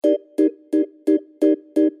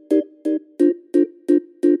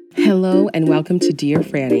Hello and welcome to Dear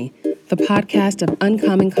Franny, the podcast of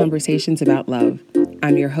uncommon conversations about love.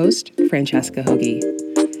 I'm your host, Francesca Hogi.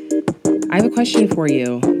 I have a question for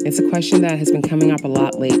you. It's a question that has been coming up a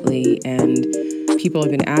lot lately, and people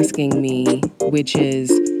have been asking me, which is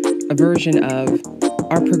a version of,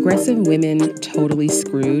 are progressive women totally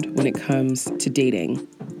screwed when it comes to dating?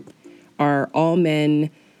 Are all men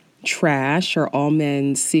trash? Are all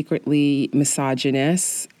men secretly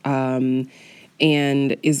misogynist?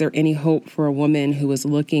 And is there any hope for a woman who is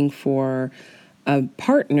looking for a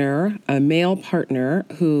partner, a male partner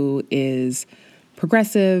who is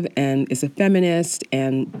progressive and is a feminist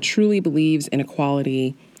and truly believes in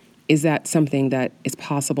equality? Is that something that is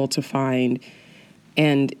possible to find?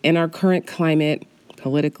 And in our current climate,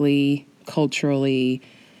 politically, culturally,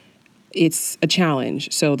 it's a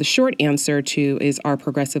challenge. So the short answer to is, are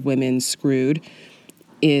progressive women screwed,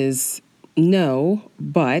 is no,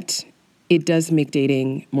 but it does make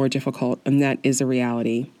dating more difficult, and that is a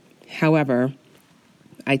reality. However,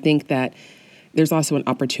 I think that there's also an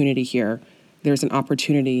opportunity here. There's an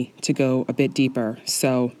opportunity to go a bit deeper.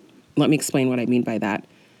 So let me explain what I mean by that.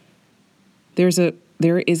 There is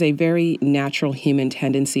a very natural human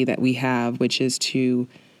tendency that we have, which is to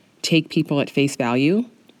take people at face value.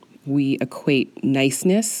 We equate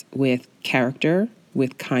niceness with character,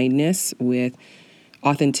 with kindness, with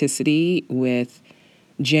authenticity, with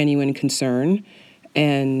genuine concern.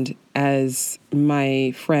 And as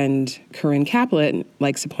my friend Corinne Caplet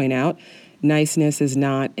likes to point out, niceness is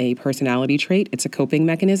not a personality trait, it's a coping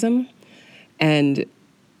mechanism. And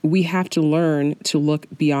we have to learn to look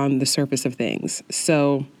beyond the surface of things.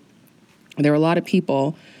 So there are a lot of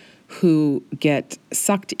people who get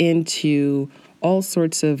sucked into all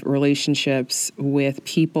sorts of relationships with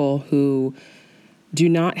people who do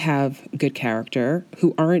not have good character,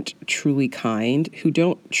 who aren't truly kind, who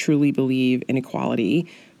don't truly believe in equality,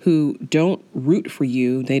 who don't root for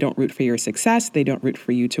you. They don't root for your success. They don't root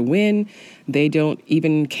for you to win. They don't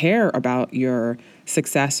even care about your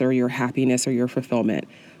success or your happiness or your fulfillment.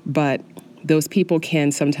 But those people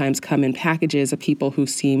can sometimes come in packages of people who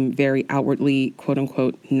seem very outwardly, quote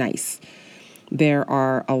unquote, nice. There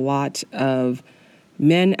are a lot of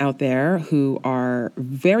men out there who are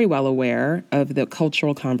very well aware of the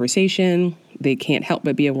cultural conversation. They can't help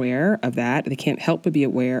but be aware of that. They can't help but be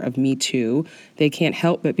aware of Me Too. They can't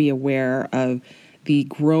help but be aware of the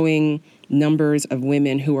growing numbers of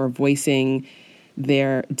women who are voicing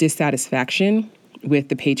their dissatisfaction with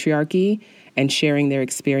the patriarchy and sharing their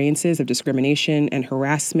experiences of discrimination and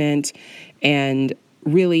harassment, and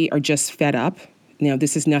really are just fed up. Now,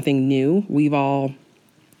 this is nothing new.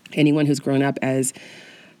 Anyone who's grown up as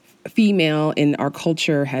female in our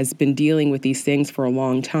culture has been dealing with these things for a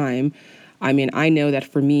long time. I mean, I know that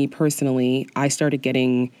for me personally, I started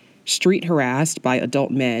getting street harassed by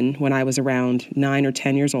adult men when I was around 9 or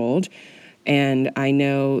 10 years old. And I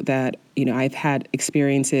know that, I've had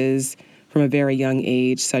experiences from a very young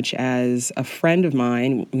age, such as a friend of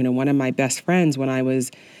mine, one of my best friends when I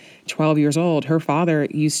was 12 years old, her father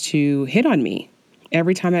used to hit on me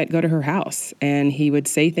every time I'd go to her house. And he would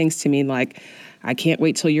say things to me like, I can't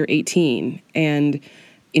wait till you're 18. And,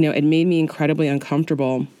 it made me incredibly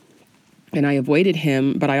uncomfortable. And I avoided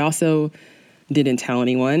him, but I also didn't tell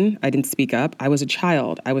anyone. I didn't speak up. I was a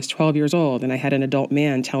child. I was 12 years old, and I had an adult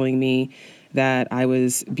man telling me that I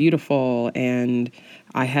was beautiful and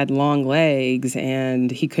I had long legs,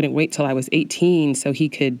 and he couldn't wait till I was 18 so he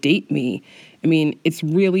could date me. I mean, it's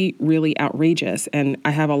really, really outrageous. And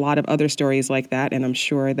I have a lot of other stories like that. And I'm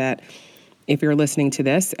sure that if you're listening to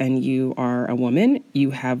this and you are a woman,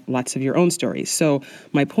 you have lots of your own stories. So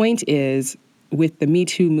my point is, with the Me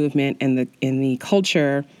Too movement and in the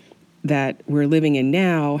culture that we're living in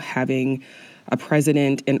now, having a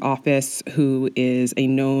president in office who is a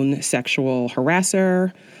known sexual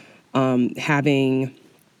harasser, having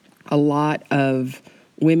a lot of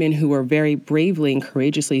women who are very bravely and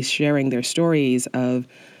courageously sharing their stories of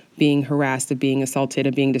being harassed, of being assaulted,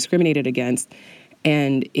 of being discriminated against.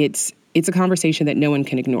 And it's a conversation that no one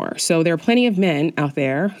can ignore. So there are plenty of men out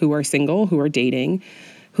there who are single, who are dating,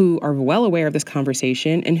 who are well aware of this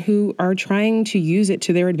conversation and who are trying to use it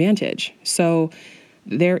to their advantage. So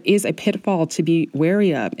there is a pitfall to be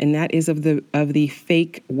wary of, and that is of the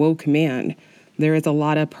fake woke man. There is a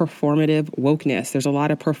lot of performative wokeness. There's a lot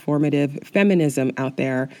of performative feminism out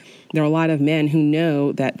there. There are a lot of men who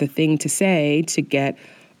know that the thing to say to get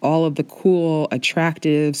all of the cool,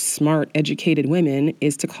 attractive, smart, educated women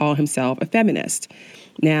is to call himself a feminist.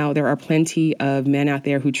 Now, there are plenty of men out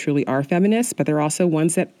there who truly are feminists, but there are also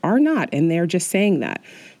ones that are not, and they're just saying that.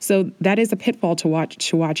 So that is a pitfall to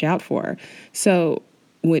watch out for. So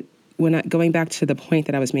going back to the point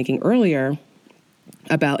that I was making earlier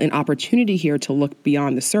about an opportunity here to look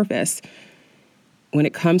beyond the surface, when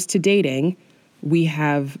it comes to dating, we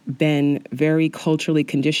have been very culturally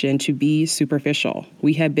conditioned to be superficial.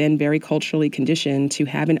 We have been very culturally conditioned to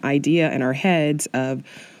have an idea in our heads of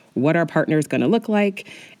what our partner is going to look like.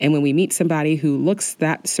 And when we meet somebody who looks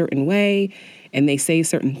that certain way and they say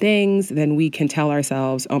certain things, then we can tell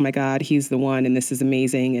ourselves, oh my God, he's the one, and this is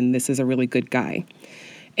amazing, and this is a really good guy.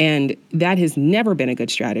 And that has never been a good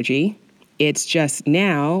strategy. It's just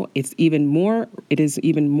now, it is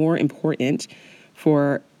even more important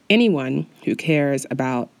for anyone who cares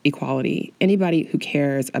about equality, anybody who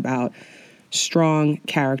cares about strong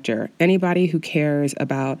character, anybody who cares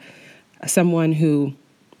about someone who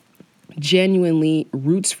genuinely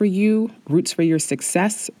roots for you, roots for your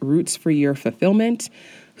success, roots for your fulfillment,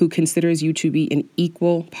 who considers you to be an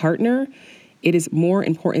equal partner. It is more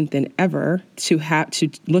important than ever to have to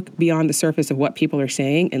look beyond the surface of what people are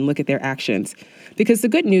saying and look at their actions. Because the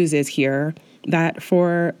good news is here that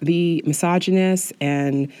for the misogynists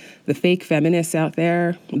and the fake feminists out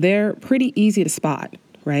there, they're pretty easy to spot,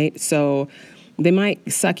 right? So they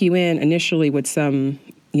might suck you in initially with some,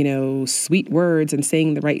 sweet words and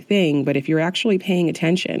saying the right thing. But if you're actually paying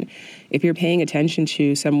attention, if you're paying attention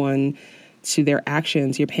to someone, to their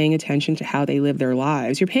actions, you're paying attention to how they live their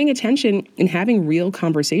lives, you're paying attention and having real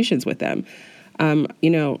conversations with them.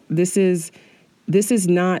 This is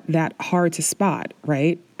not that hard to spot,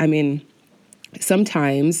 right? I mean,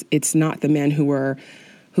 sometimes it's not the men who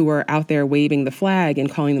are out there waving the flag and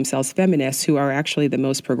calling themselves feminists who are actually the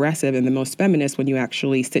most progressive and the most feminist when you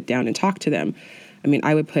actually sit down and talk to them. I mean,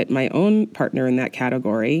 I would put my own partner in that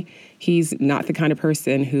category. He's not the kind of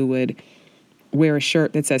person who would wear a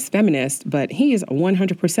shirt that says feminist, but he is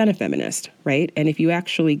 100% a feminist, right? And if you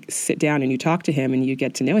actually sit down and you talk to him and you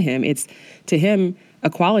get to know him, it's, to him,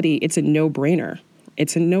 equality, it's a no-brainer.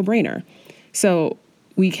 It's a no-brainer. So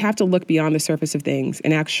we have to look beyond the surface of things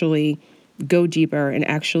and actually go deeper and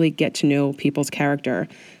actually get to know people's character.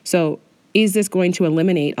 So is this going to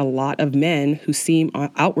eliminate a lot of men who seem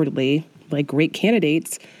outwardly like great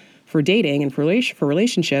candidates for dating and for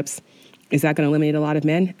relationships? Is that going to eliminate a lot of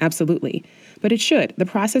men? Absolutely. But it should. The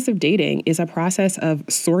process of dating is a process of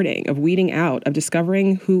sorting, of weeding out, of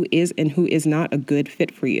discovering who is and who is not a good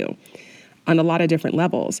fit for you on a lot of different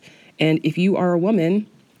levels. And if you are a woman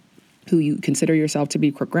who you consider yourself to be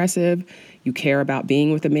progressive, you care about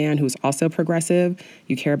being with a man who's also progressive,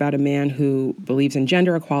 you care about a man who believes in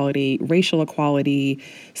gender equality, racial equality,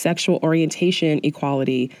 sexual orientation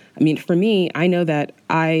equality. I mean, for me, I know that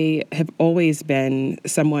I have always been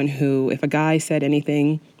someone who, if a guy said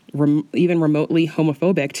anything even remotely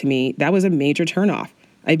homophobic to me, that was a major turnoff.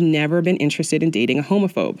 I've never been interested in dating a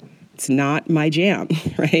homophobe. It's not my jam,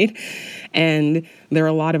 right? And there are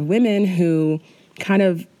a lot of women who kind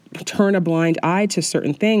of turn a blind eye to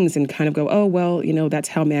certain things and kind of go, oh, well, that's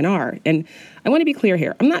how men are. And I want to be clear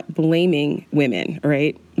here. I'm not blaming women, all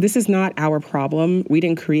right? This is not our problem. We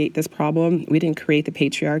didn't create this problem. We didn't create the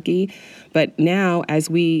patriarchy. But now, as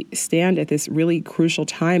we stand at this really crucial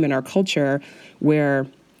time in our culture where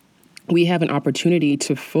we have an opportunity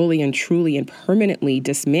to fully and truly and permanently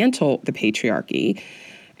dismantle the patriarchy,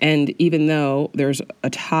 and even though there's a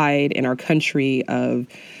tide in our country of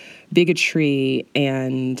bigotry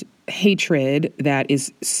and hatred that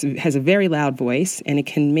has a very loud voice, and it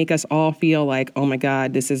can make us all feel like, oh my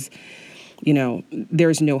God, this is,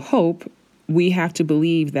 there's no hope. We have to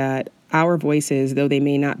believe that our voices, though they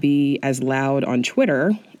may not be as loud on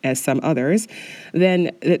Twitter as some others, then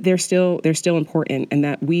they're still important, and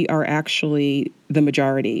that we are actually the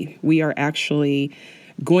majority. We are actually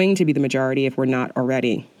going to be the majority if we're not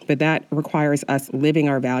already. But that requires us living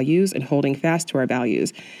our values and holding fast to our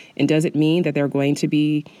values. And does it mean that there are going to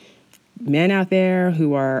be men out there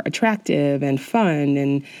who are attractive and fun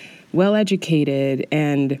and well-educated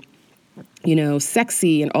and,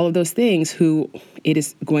 sexy and all of those things, who it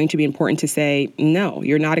is going to be important to say, no,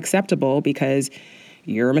 you're not acceptable because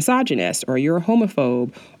you're a misogynist or you're a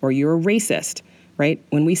homophobe or you're a racist, right?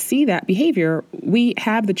 When we see that behavior, we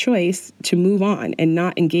have the choice to move on and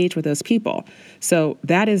not engage with those people. So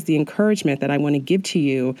that is the encouragement that I want to give to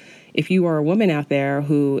you. If you are a woman out there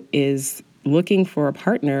who is looking for a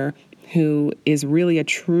partner who is really a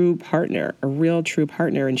true partner, a real true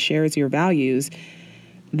partner, and shares your values,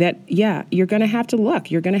 that, you're going to have to look.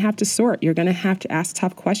 You're going to have to sort. You're going to have to ask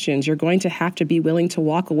tough questions. You're going to have to be willing to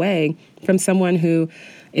walk away from someone who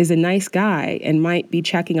is a nice guy and might be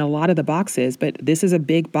checking a lot of the boxes, but this is a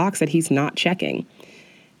big box that he's not checking.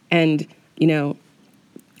 And,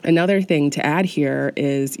 Another thing to add here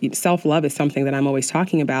is self-love is something that I'm always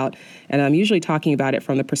talking about, and I'm usually talking about it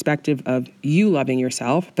from the perspective of you loving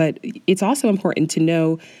yourself. But it's also important to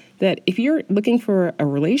know that if you're looking for a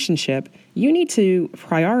relationship, you need to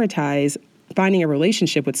prioritize finding a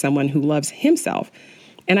relationship with someone who loves himself.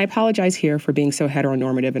 And I apologize here for being so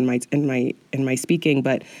heteronormative in my speaking,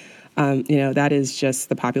 but that is just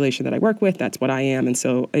the population that I work with. That's what I am, and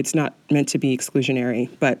so it's not meant to be exclusionary,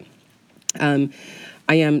 but I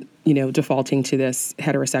am, defaulting to this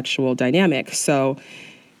heterosexual dynamic. So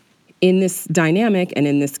in this dynamic and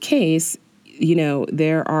in this case,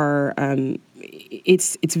 there are,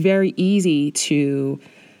 it's very easy to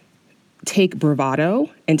take bravado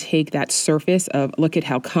and take that surface of look at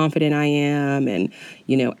how confident I am and,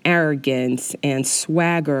 arrogance and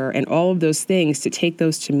swagger and all of those things, to take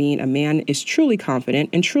those to mean a man is truly confident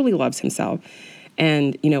and truly loves himself.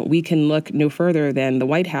 And, we can look no further than the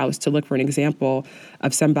White House to look for an example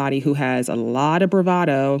of somebody who has a lot of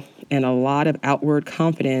bravado and a lot of outward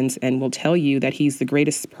confidence and will tell you that he's the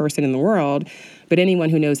greatest person in the world. But anyone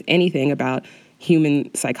who knows anything about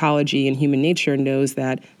human psychology and human nature knows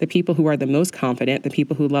that the people who are the most confident, the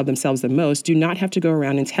people who love themselves the most, do not have to go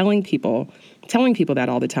around and telling people that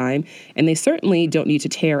all the time. And they certainly don't need to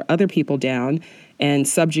tear other people down and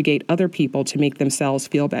subjugate other people to make themselves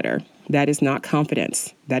feel better. That is not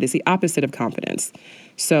confidence. That is the opposite of confidence.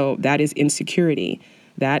 So that is insecurity.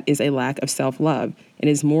 That is a lack of self-love. It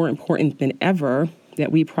is more important than ever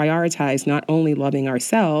that we prioritize not only loving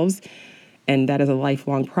ourselves, and that is a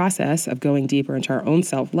lifelong process of going deeper into our own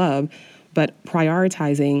self-love, but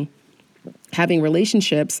prioritizing having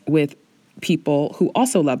relationships with people who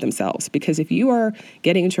also love themselves. Because if you are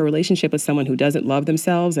getting into a relationship with someone who doesn't love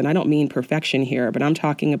themselves, and I don't mean perfection here, but I'm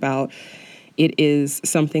talking about it is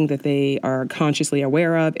something that they are consciously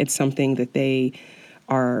aware of. It's something that they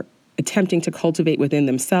are attempting to cultivate within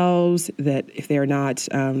themselves, that if they're not,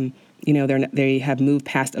 they have moved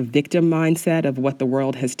past a victim mindset of what the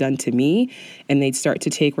world has done to me, and they'd start to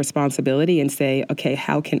take responsibility and say, okay,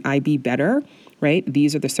 how can I be better? Right?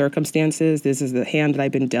 These are the circumstances. This is the hand that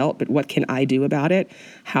I've been dealt, but what can I do about it?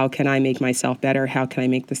 How can I make myself better? How can I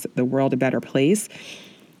make the world a better place?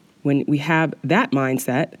 When we have that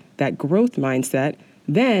mindset, that growth mindset,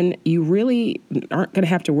 then you really aren't going to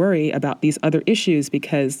have to worry about these other issues,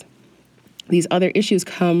 because these other issues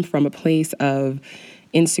come from a place of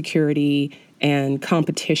insecurity and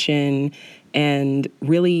competition and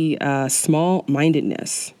really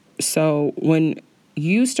small-mindedness. So when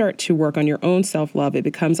you start to work on your own self-love, it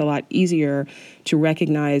becomes a lot easier to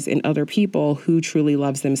recognize in other people who truly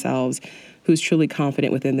loves themselves, who's truly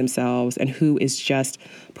confident within themselves, and who is just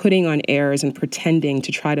putting on airs and pretending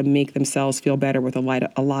to try to make themselves feel better with a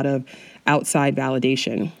lot of outside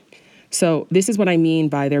validation. So this is what I mean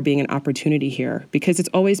by there being an opportunity here, because it's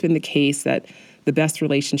always been the case that the best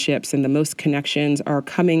relationships and the most connections are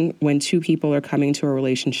coming when two people are coming to a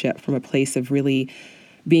relationship from a place of really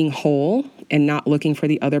being whole and not looking for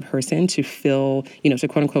the other person to fill, to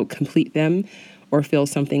quote unquote complete them or fill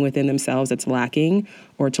something within themselves that's lacking,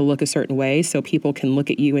 or to look a certain way so people can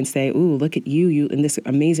look at you and say, ooh, look at you and this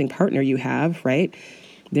amazing partner you have, right?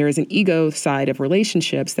 There is an ego side of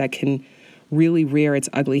relationships that can really rear its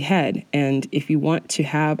ugly head. And if you want to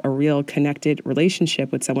have a real connected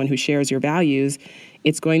relationship with someone who shares your values,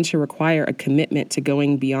 it's going to require a commitment to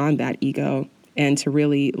going beyond that ego and to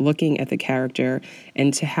really looking at the character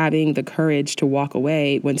and to having the courage to walk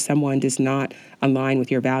away when someone does not align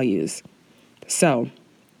with your values. So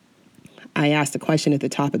I asked a question at the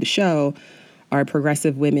top of the show, are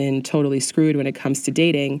progressive women totally screwed when it comes to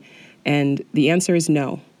dating? And the answer is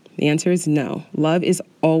no. The answer is no. Love is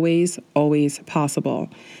always, always possible.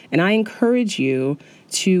 And I encourage you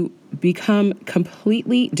to become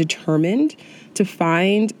completely determined to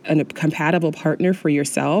find a compatible partner for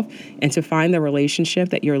yourself and to find the relationship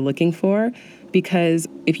that you're looking for. Because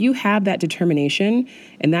if you have that determination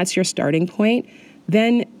and that's your starting point,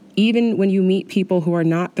 then even when you meet people who are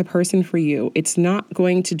not the person for you, it's not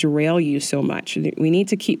going to derail you so much. We need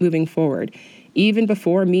to keep moving forward. Even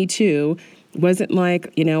before Me Too, wasn't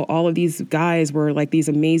like, all of these guys were like these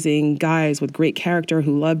amazing guys with great character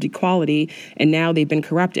who loved equality, and now they've been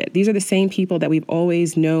corrupted. These are the same people that we've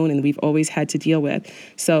always known and we've always had to deal with.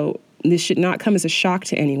 So this should not come as a shock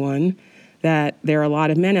to anyone that there are a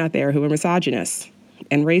lot of men out there who are misogynists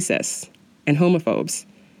and racists and homophobes.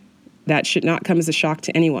 That should not come as a shock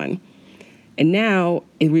to anyone. And now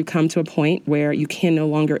we've come to a point where you can no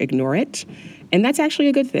longer ignore it. And that's actually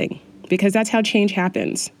a good thing, because that's how change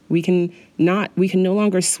happens. We can no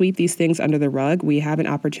longer sweep these things under the rug. We have an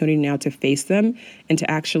opportunity now to face them and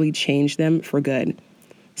to actually change them for good.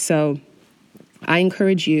 So I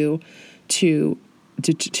encourage you to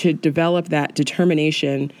develop that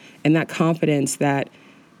determination and that confidence that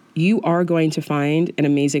you are going to find an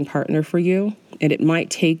amazing partner for you. And it might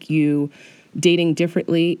take you dating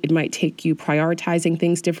differently. It might take you prioritizing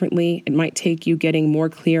things differently. It might take you getting more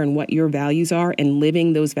clear on what your values are and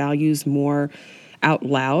living those values more out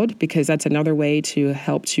loud, because that's another way to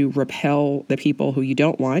help to repel the people who you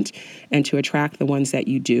don't want and to attract the ones that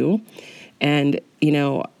you do. And,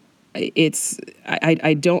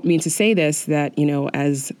 I don't mean to say this, that,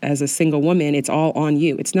 as a single woman, it's all on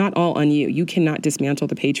you. It's not all on you. You cannot dismantle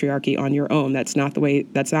the patriarchy on your own. That's not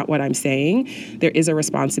what I'm saying. There is a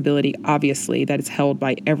responsibility, obviously, that is held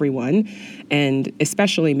by everyone, and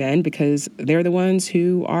especially men, because they're the ones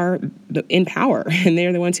who are in power and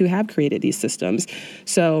they're the ones who have created these systems.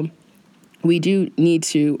 So we do need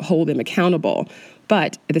to hold them accountable.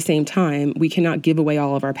 But at the same time, we cannot give away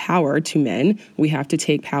all of our power to men. We have to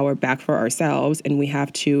take power back for ourselves, and we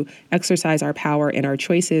have to exercise our power in our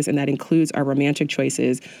choices, and that includes our romantic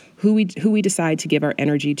choices, who we decide to give our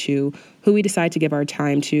energy to, who we decide to give our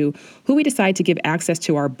time to, who we decide to give access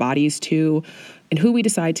to our bodies to, and who we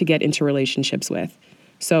decide to get into relationships with.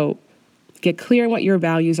 So get clear on what your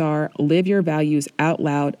values are, live your values out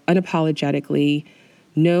loud, unapologetically.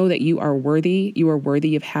 Know that you are worthy. You are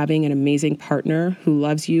worthy of having an amazing partner who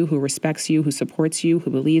loves you, who respects you, who supports you, who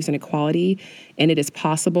believes in equality. And it is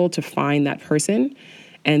possible to find that person.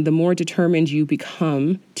 And the more determined you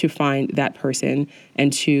become to find that person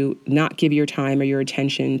and to not give your time or your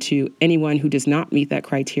attention to anyone who does not meet that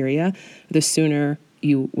criteria, the sooner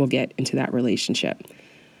you will get into that relationship.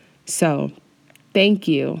 So thank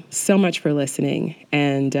you so much for listening.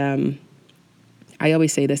 And I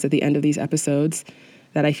always say this at the end of these episodes,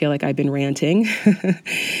 that I feel like I've been ranting.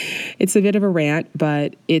 It's a bit of a rant,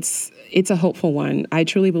 but it's a hopeful one. I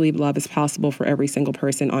truly believe love is possible for every single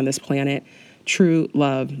person on this planet. True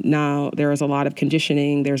love. Now, there is a lot of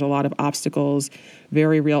conditioning. There's a lot of obstacles,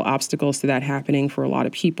 very real obstacles to that happening for a lot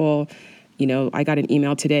of people. I got an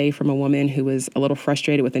email today from a woman who was a little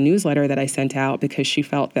frustrated with the newsletter that I sent out because she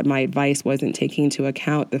felt that my advice wasn't taking into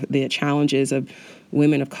account the challenges of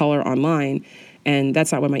women of color online. And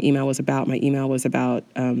that's not what my email was about. My email was about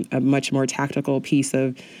a much more tactical piece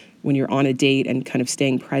of when you're on a date and kind of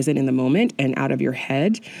staying present in the moment and out of your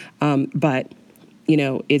head. But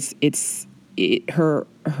her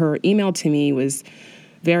email to me was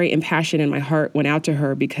very impassioned, and my heart went out to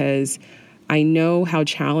her because I know how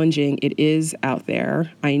challenging it is out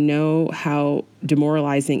there. I know how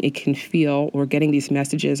demoralizing it can feel. We're getting these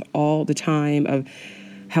messages all the time of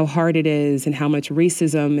how hard it is and how much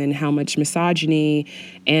racism and how much misogyny,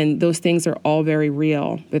 and those things are all very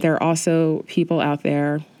real. But there are also people out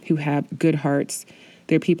there who have good hearts.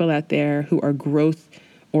 There are people out there who are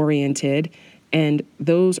growth-oriented, and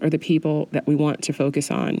those are the people that we want to focus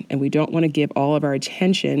on. And we don't want to give all of our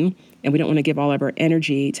attention, and we don't want to give all of our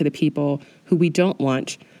energy to the people who we don't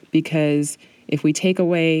want, because if we give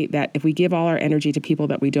all our energy to people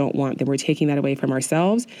that we don't want, then we're taking that away from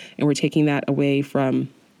ourselves, and we're taking that away from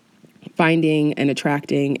finding and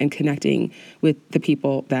attracting and connecting with the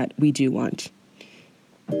people that we do want.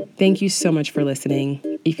 Thank you so much for listening.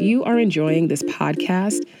 If you are enjoying this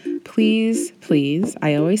podcast, please,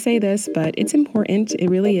 I always say this, but it's important. It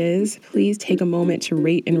really is. Please take a moment to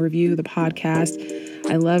rate and review the podcast.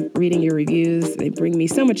 I love reading your reviews. They bring me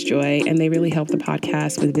so much joy, and they really help the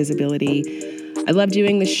podcast with visibility. I love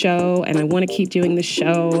doing this show, and I want to keep doing this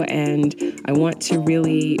show, and I want to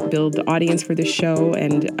really build the audience for this show.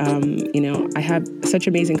 And, I have such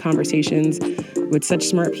amazing conversations with such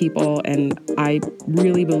smart people, and I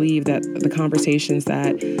really believe that the conversations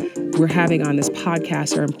that we're having on this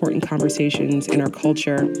podcast are important conversations in our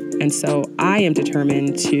culture. And so I am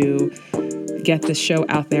determined to get this show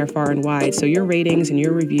out there far and wide. So your ratings and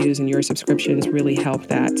your reviews and your subscriptions really help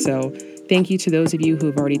that. So thank you to those of you who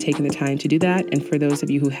have already taken the time to do that. And for those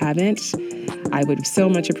of you who haven't, I would so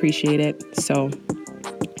much appreciate it. So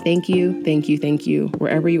thank you,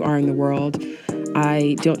 wherever you are in the world.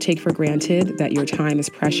 I don't take for granted that your time is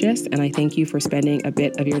precious, and I thank you for spending a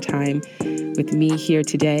bit of your time with me here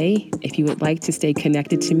today. If you would like to stay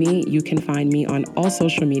connected to me, you can find me on all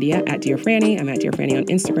social media at Dear Franny. I'm at Dear Franny on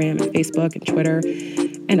Instagram and Facebook and Twitter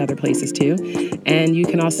and other places too. And you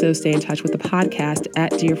can also stay in touch with the podcast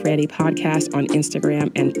at Dear Franny Podcast on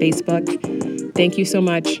Instagram and Facebook. Thank you so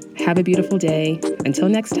much. Have a beautiful day. Until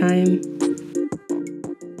next time.